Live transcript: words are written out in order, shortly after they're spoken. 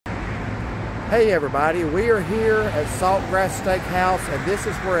Hey everybody, we are here at Saltgrass Steakhouse, and this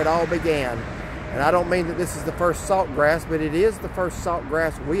is where it all began. And I don't mean that this is the first Saltgrass, but it is the first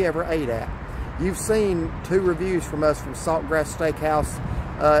Saltgrass we ever ate at. You've seen 2 reviews from us from Saltgrass Steakhouse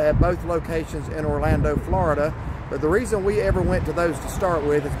at both locations in Orlando, Florida. But the reason we ever went to those to start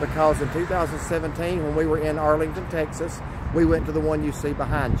with is because in 2017, when we were in Arlington, Texas, we went to the one you see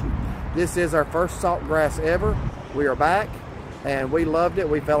behind you. This is our first Saltgrass ever. We are back, and we loved it.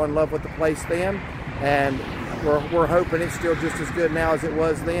 We fell in love with the place then, and we're hoping it's still just as good now as it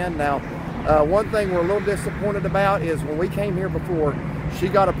was then. Now, one thing we're a little disappointed about is when we came here before, she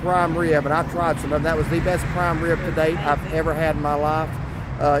got a prime rib, and I tried some of them. That was the best prime rib to date I've ever had in my life.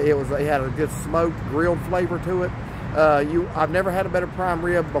 It had a good smoked, grilled flavor to it. I've never had a better prime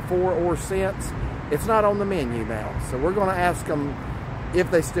rib before or since. It's not on the menu now, so we're going to ask them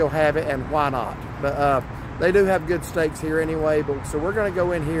if they still have it and why not. But they do have good steaks here anyway. So we're going to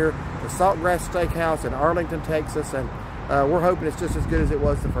go in here to Saltgrass Steakhouse in Arlington, Texas, and we're hoping it's just as good as it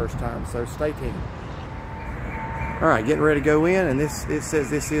was the first time. So stay tuned. All right, getting ready to go in, and it says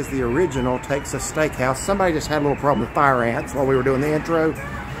this is the original Texas Steakhouse. Somebody just had a little problem with fire ants while we were doing the intro.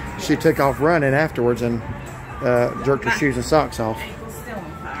 She took off running afterwards and jerked her shoes and socks off. Still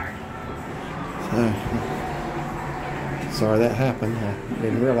on fire. Sorry that happened. I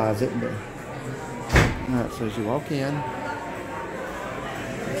didn't realize it. But all right, so as you walk in,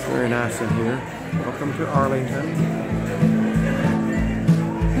 it's very nice in here. Welcome to Arlington.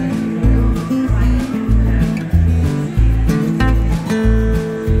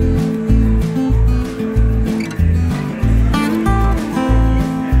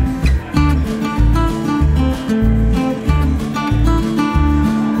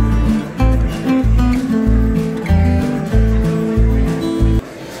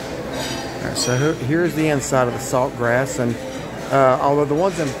 So here's the inside of the Saltgrass, and although the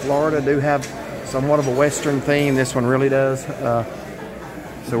ones in Florida do have somewhat of a Western theme, this one really does.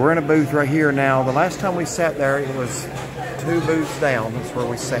 So we're in a booth right here now. The last time we sat there, it was 2 booths down. That's where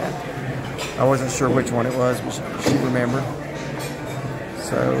we sat. I wasn't sure which one it was, but she remembered.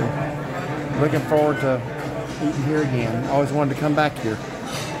 So looking forward to eating here again. Always wanted to come back here.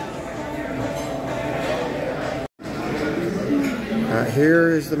 Here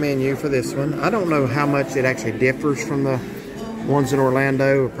is the menu for this one. I don't know how much it actually differs from the ones in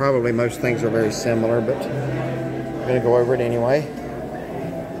Orlando. Probably most things are very similar, but I'm going to go over it anyway.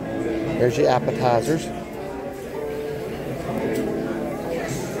 There's your appetizers.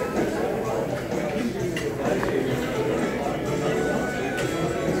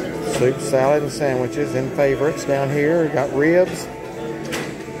 Soup, salad, and sandwiches. And favorites down here. We've got ribs.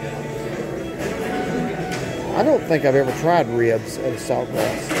 I don't think I've ever tried ribs at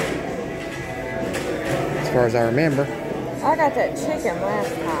Saltgrass, as far as I remember. I got that chicken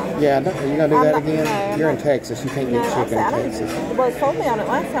last time. Yeah, are you going to do that again? No, you're in Texas. You can't get chicken in Texas. What told me on it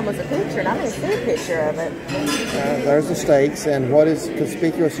last time was a picture, and I didn't see a picture of it. There's the steaks, and what is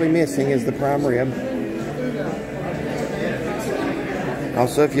conspicuously missing is the prime rib.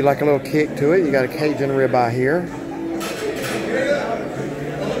 Also, if you like a little kick to it, you got a Cajun ribeye here.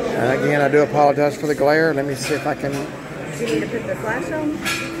 And again, I do apologize for the glare. Let me see if I can... Do you need to put the flash on?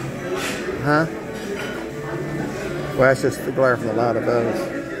 Huh? Well, that's just the glare from the light above us.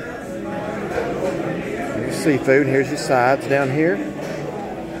 Here's seafood. Here's your sides down here.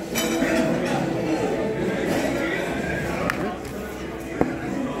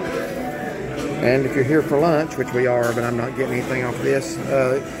 And if you're here for lunch, which we are, but I'm not getting anything off of this,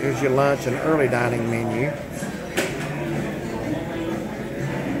 here's your lunch and early dining menu.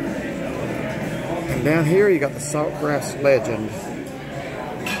 Down here you got the Saltgrass legend.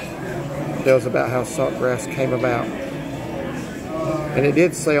 It tells about how Saltgrass came about. And it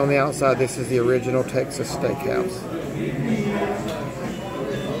did say on the outside, this is the original Texas Steakhouse.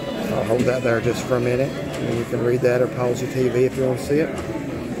 I'll hold that there just for a minute, and you can read that or pause your TV if you want to see it.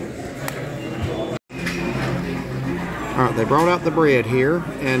 Alright, they brought out the bread here,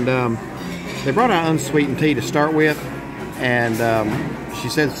 and they brought out unsweetened tea to start with, and she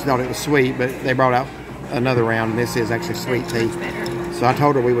said she thought it was sweet, but they brought out another round, and this is actually sweet tea. So I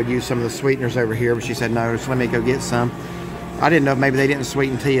told her we would use some of the sweeteners over here, but she said no, so let me go get some. I didn't know if maybe they didn't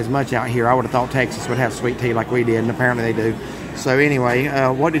sweeten tea as much out here. I would have thought Texas would have sweet tea like we did, and apparently they do. So anyway,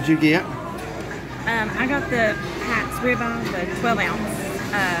 what did you get? I got the Pat's ribeye, the 12-ounce,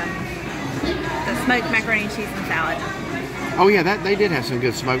 the smoked macaroni and cheese and salad. Oh yeah, they did have some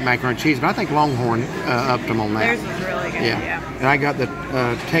good smoked macaroni and cheese, but I think Longhorn upped them on that. Theirs was really good, yeah. And I got the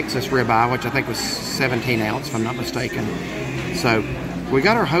Texas ribeye, which I think was 17 ounce, if I'm not mistaken. So we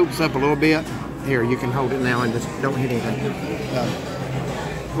got our hopes up a little bit. Here, you can hold it now and just don't hit anything.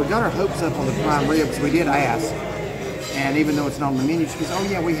 we got our hopes up on the prime rib because we did ask. And even though it's not on the menu, she goes, oh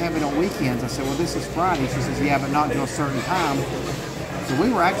yeah, we have it on weekends. I said, well, this is Friday. She says, yeah, but not until a certain time. So we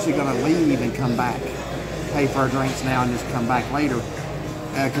were actually going to leave and come back, pay for our drinks now and just come back later.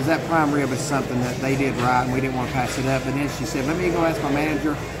 Because that prime rib is something that they did right and we didn't want to pass it up. But then she said, let me go ask my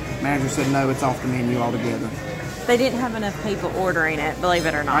manager. Manager said, no, it's off the menu altogether. They didn't have enough people ordering it, believe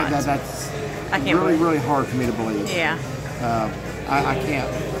it or not. That's I can't really, really hard for me to believe. Yeah. I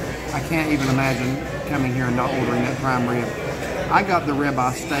can't even imagine coming here and not ordering that prime rib. I got the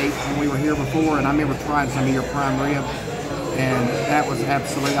ribeye steak when we were here before, and I remember trying some of your prime rib, and that was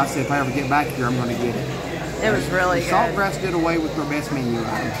absolutely, I said, if I ever get back here, I'm going to get it. It was really good. Saltgrass did away with their best menu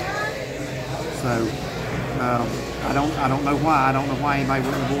item. So, I don't know why. I don't know why anybody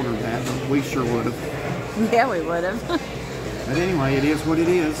wouldn't have ordered that, but we sure would have. Yeah, we would have. But anyway, it is what it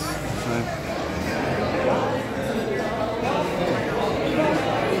is. So.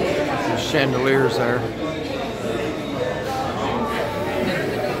 Chandeliers there.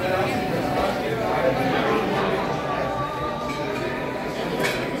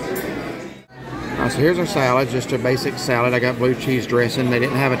 So here's our salad, just a basic salad. I got blue cheese dressing. They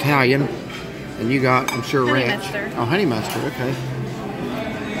didn't have Italian. And you got, I'm sure, honey ranch. mustard. Oh, honey mustard, okay.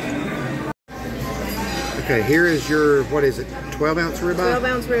 Okay, here is your, what is it, 12-ounce ribeye?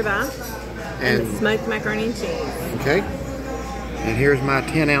 12-ounce ribeye. And smoked macaroni and cheese. Okay. And here's my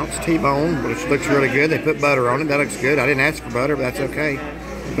 10-ounce T-bone, which looks really good. They put butter on it. That looks good. I didn't ask for butter, but that's okay.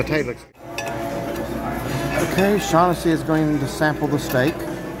 The potato looks good. Okay, Shaughnessy is going to sample the steak.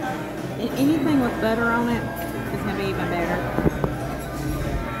 Anything with butter on it is going to be even better.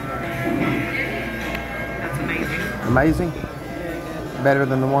 That's amazing. Amazing? Better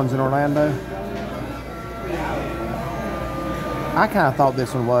than the ones in Orlando? I kind of thought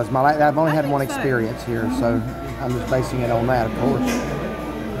this one was. I've only had one experience here, so I'm just basing it on that, of course.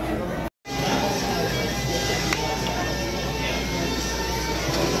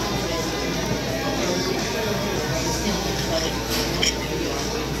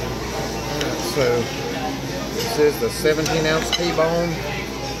 So this is the 17-ounce T-bone,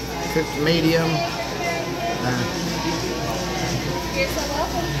 cooked medium.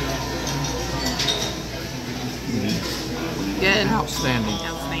 Good. Outstanding.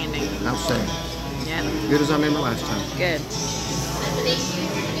 Outstanding. Outstanding. Yeah. Good as I remember last time. Good.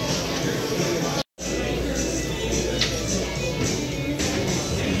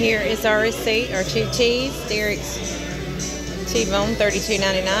 Here is our receipt, our 2 T's. Derek's T-bone,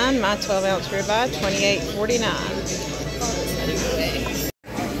 $32.99. My 12-ounce ribeye,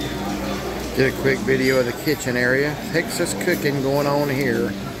 $28.49. Did a quick video of the kitchen area. Texas cooking going on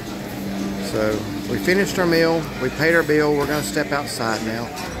here. So we finished our meal. We paid our bill. We're going to step outside now.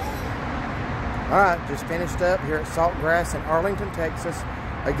 All right, just finished up here at Saltgrass in Arlington, Texas.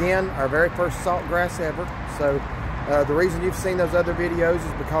 Again, our very first Saltgrass ever. So the reason you've seen those other videos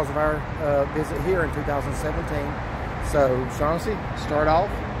is because of our visit here in 2017. So, Shaughnessy, start off.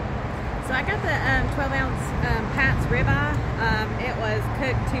 So I got the 12-ounce Pat's ribeye. It was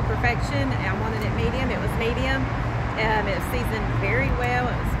cooked to perfection. I wanted it medium. It was medium. It was seasoned very well.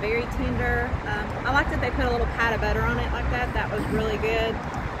 It was very tender. I like that they put a little pat of butter on it like that. That was really good.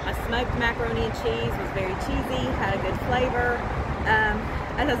 My smoked macaroni and cheese was very cheesy, had a good flavor.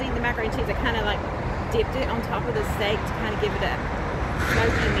 As I was eating the macaroni and cheese, I kind of like dipped it on top of the steak to kind of give it a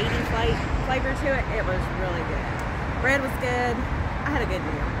smoky, meaty flavor to it. It was really good. Bread was good. I had a good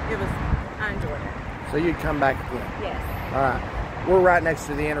meal. I enjoyed it. So you'd come back again? Yes. All right. We're right next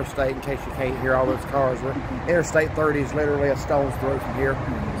to the interstate, in case you can't hear all those cars. Interstate 30 is literally a stone's throw from here.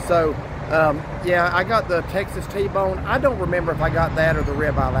 So, yeah, I got the Texas T-bone. I don't remember if I got that or the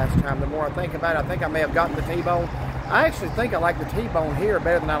ribeye last time. The more I think about it, I think I may have gotten the T-bone. I actually think I like the T-bone here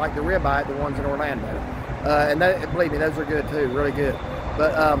better than I like the ribeye at the ones in Orlando. And that, believe me, those are good too, really good.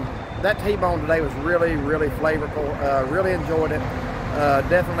 But that T-bone today was really, really flavorful. Really enjoyed it.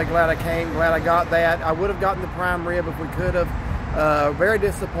 Definitely glad I came, glad I got that. I would have gotten the prime rib if we could have. Very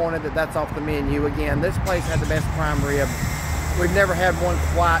disappointed that that's off the menu. Again, this place had the best prime rib. We've never had one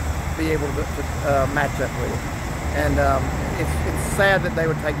quite be able to match up with it. And it's sad that they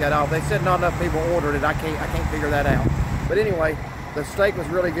would take that off. They said not enough people ordered it. I can't figure that out. But anyway, the steak was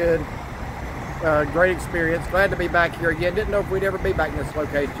really good. Great experience. Glad to be back here again. Didn't know if we'd ever be back in this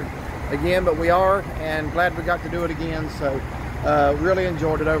location again, but we are, and glad we got to do it again. So really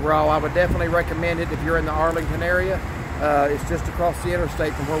enjoyed it overall. I would definitely recommend it if you're in the Arlington area. It's just across the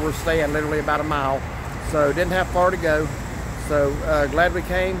interstate from where we're staying, literally about a mile. So didn't have far to go. So glad we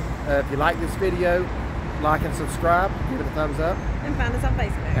came. If you like this video, like and subscribe, give it a thumbs up. And find us on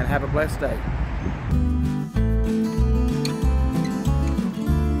Facebook. And have a blessed day.